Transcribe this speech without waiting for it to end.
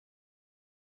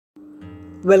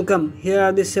Welcome. Here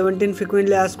are the 17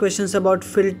 frequently asked questions about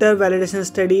filter validation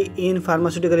study in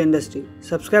pharmaceutical industry.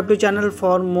 Subscribe to channel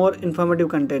for more informative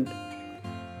content.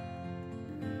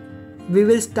 We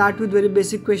will start with very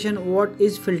basic question. What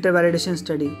is filter validation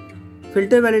study?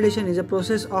 Filter validation is a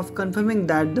process of confirming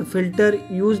that the filter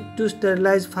used to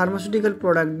sterilize pharmaceutical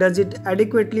product does it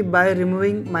adequately by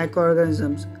removing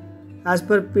microorganisms. As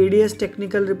per PDS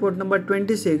technical report number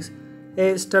 26,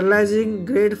 a sterilizing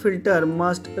grade filter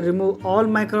must remove all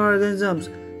microorganisms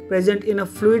present in a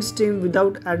fluid stream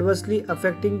without adversely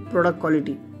affecting product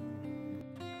quality.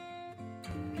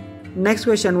 Next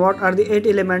question, what are the 8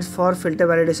 elements for filter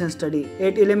validation study?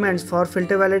 8 elements for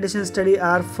filter validation study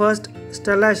are: first,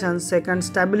 sterilization; second,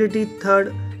 stability;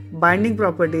 third, binding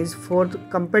properties; fourth,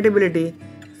 compatibility;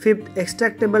 fifth,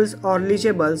 extractables or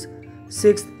leachables;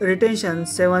 sixth, retention;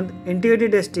 seventh, integrity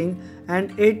testing;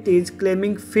 and eighth is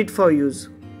claiming fit for use.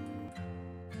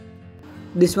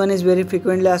 This one is very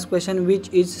frequently asked question, which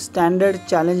is standard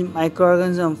challenge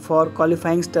microorganism for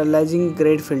qualifying sterilizing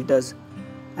grade filters.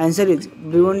 Answer is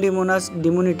Brevondemonas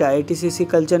diminuta ATCC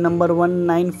culture number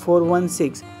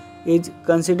 19416 is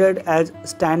considered as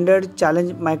standard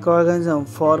challenge microorganism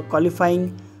for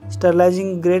qualifying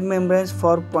sterilizing grade membranes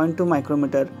for 0.2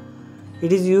 micrometer.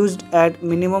 It is used at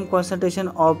minimum concentration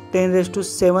of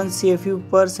 10⁻⁷ CFU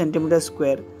per centimeter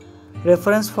square.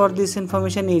 Reference for this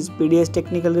information is PDS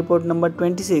technical report number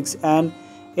 26 and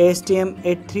ASTM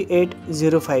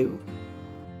 83805.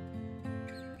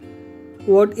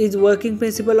 What is working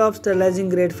principle of sterilizing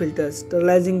grade filters?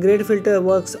 Sterilizing grade filter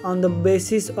works on the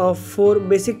basis of 4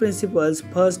 basic principles.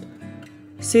 First,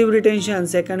 sieve retention;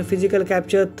 second, physical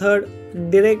capture; third,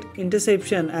 direct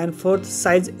interception; and fourth,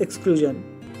 size exclusion.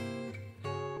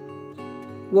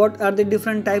 What are the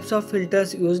different types of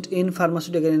filters used in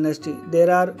pharmaceutical industry? There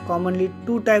are commonly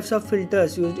 2 types of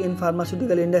filters used in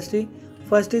pharmaceutical industry.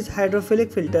 First is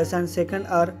hydrophilic filters and second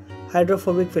are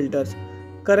hydrophobic filters.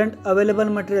 Current available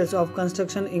materials of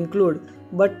construction include,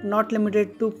 but not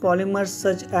limited to, polymers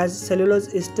such as cellulose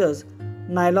esters,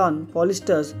 nylon,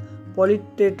 polyesters,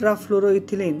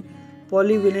 polytetrafluoroethylene,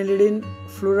 polyvinylidene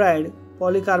fluoride,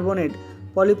 polycarbonate,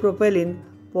 polypropylene,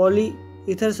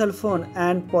 polyethersulfone,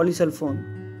 and polysulfone.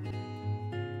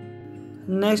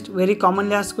 Next, very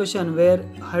commonly asked question, where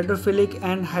hydrophilic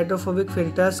and hydrophobic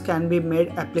filters can be made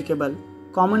applicable.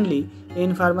 Commonly,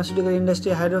 in pharmaceutical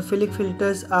industry, hydrophilic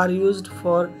filters are used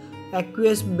for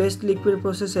aqueous-based liquid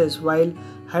processes, while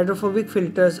hydrophobic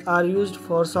filters are used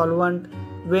for solvent,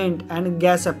 vent, and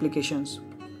gas applications.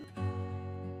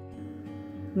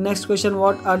 Next question,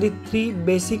 what are the 3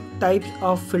 basic types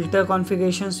of filter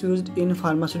configurations used in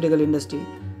pharmaceutical industry?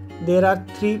 There are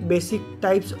 3 basic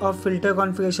types of filter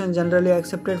configuration generally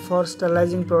accepted for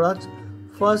sterilizing products.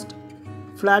 First,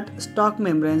 flat stalk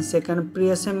membrane; second,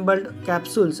 pre-assembled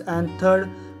capsules; and third,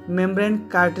 membrane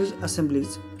cartridge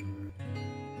assemblies.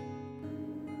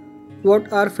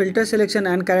 What are filter selection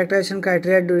and characterization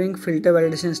criteria during filter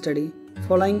validation study?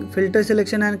 Following filter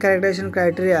selection and characterization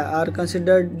criteria are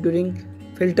considered during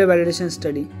filter validation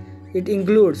study. It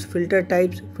includes filter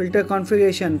types, filter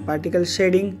configuration, particle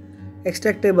shading,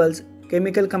 extractables,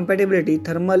 chemical compatibility,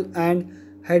 thermal and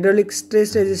hydraulic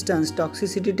stress resistance,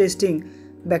 toxicity testing,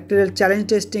 bacterial challenge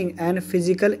testing, and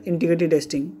physical integrity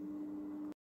testing.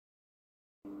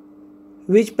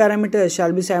 Which parameters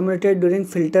shall be simulated during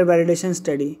filter validation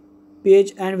study?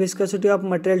 pH and viscosity of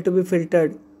material to be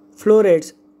filtered, flow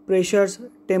rates, pressures,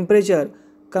 temperature,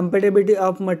 compatibility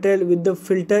of material with the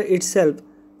filter itself,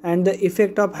 and the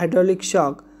effect of hydraulic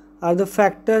shock are the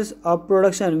factors of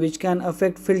production which can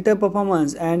affect filter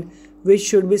performance and which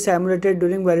should be simulated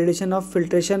during validation of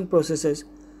filtration processes.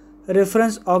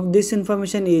 Reference of this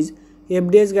information is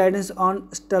FDA's guidance on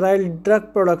sterile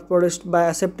drug product produced by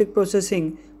aseptic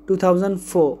processing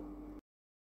 2004.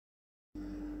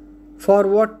 For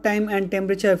what time and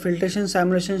temperature filtration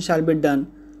simulation shall be done?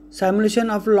 Simulation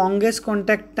of longest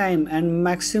contact time and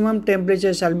maximum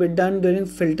temperature shall be done during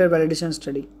filter validation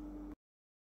study.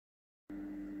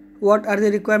 What are the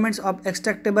requirements of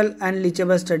extractable and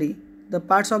leachable study? The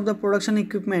parts of the production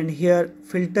equipment, here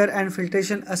filter and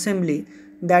filtration assembly,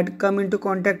 that come into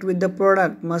contact with the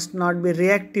product must not be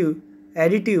reactive,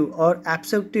 additive, or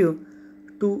absorptive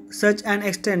to such an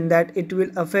extent that it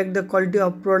will affect the quality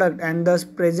of product and thus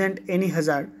present any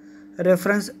hazard.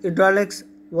 Reference Hydraulics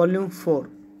Volume 4.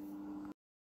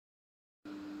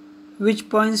 Which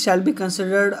points shall be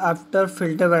considered after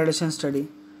filter validation study?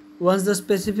 Once the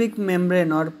specific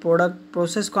membrane or product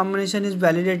process combination is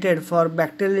validated for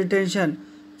bacterial retention,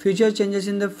 future changes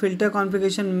in the filter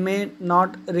configuration may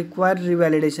not require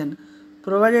revalidation,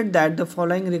 provided that the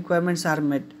following requirements are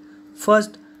met.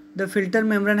 First, the filter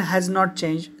membrane has not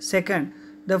changed. Second,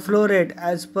 the flow rate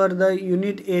as per the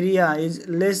unit area is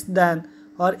less than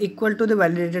or equal to the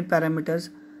validated parameters.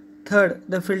 Third,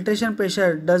 the filtration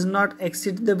pressure does not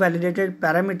exceed the validated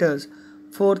parameters.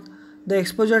 Fourth, the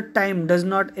exposure time does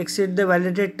not exceed the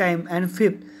validated time. And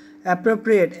fifth,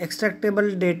 appropriate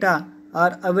extractable data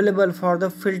are available for the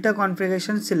filter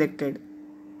configuration selected.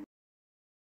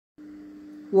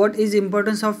 What is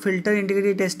importance of filter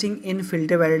integrity testing in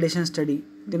filter validation study?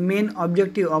 The main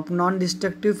objective of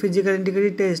non-destructive physical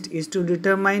integrity test is to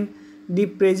determine the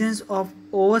presence of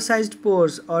oversized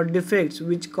pores or defects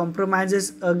which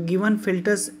compromises a given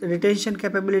filter's retention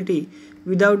capability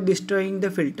without destroying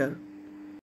the filter.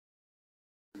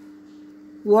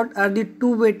 What are the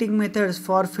two weighting methods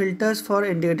for filters for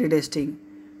integrity testing?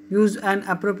 Use an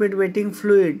appropriate weighting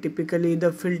fluid. Typically,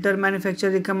 the filter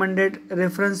manufacturer recommended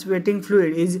reference weighting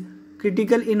fluid is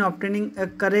critical in obtaining a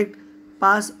correct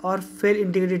pass or fail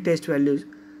integrity test values.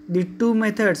 The two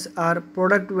methods are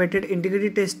product weighted integrity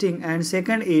testing and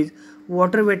second is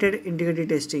water weighted integrity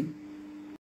testing.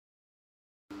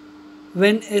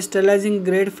 When a sterilizing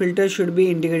grade filter should be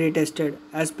integrity tested?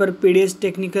 As per PDS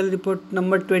technical report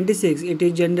number 26, it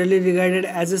is generally regarded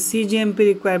as a CGMP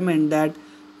requirement that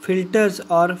filters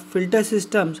or filter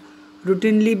systems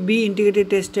routinely be integrity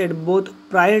tested both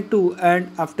prior to and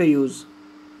after use.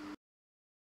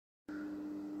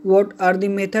 What are the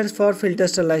methods for filter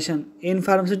sterilization? In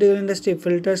pharmaceutical industry,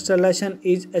 filter sterilization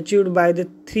is achieved by the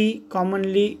three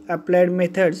commonly applied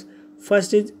methods.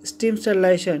 First is steam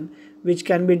sterilization, which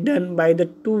can be done by the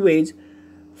two ways.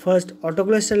 First,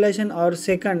 autoclave sterilization, or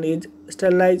second is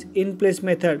sterilize in place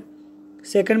method.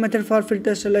 Second method for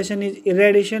filter sterilization is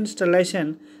irradiation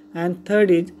sterilization and third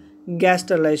is gas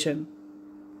sterilization.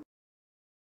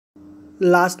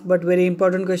 Last but very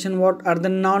important question, what are the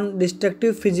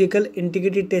non-destructive physical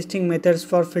integrity testing methods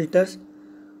for filters?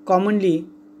 Commonly,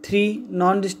 three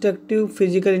non-destructive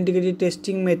physical integrity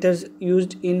testing methods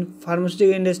used in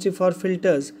pharmaceutical industry for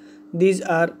filters. These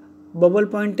are bubble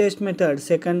point test method,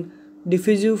 second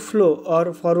diffusive flow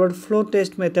or forward flow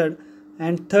test method,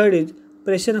 and third is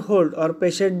pressure hold or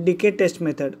pressure decay test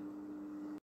method.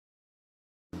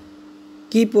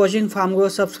 Keep watching PharmGrow.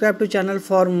 Subscribe to channel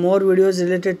for more videos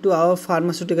related to our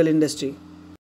pharmaceutical industry.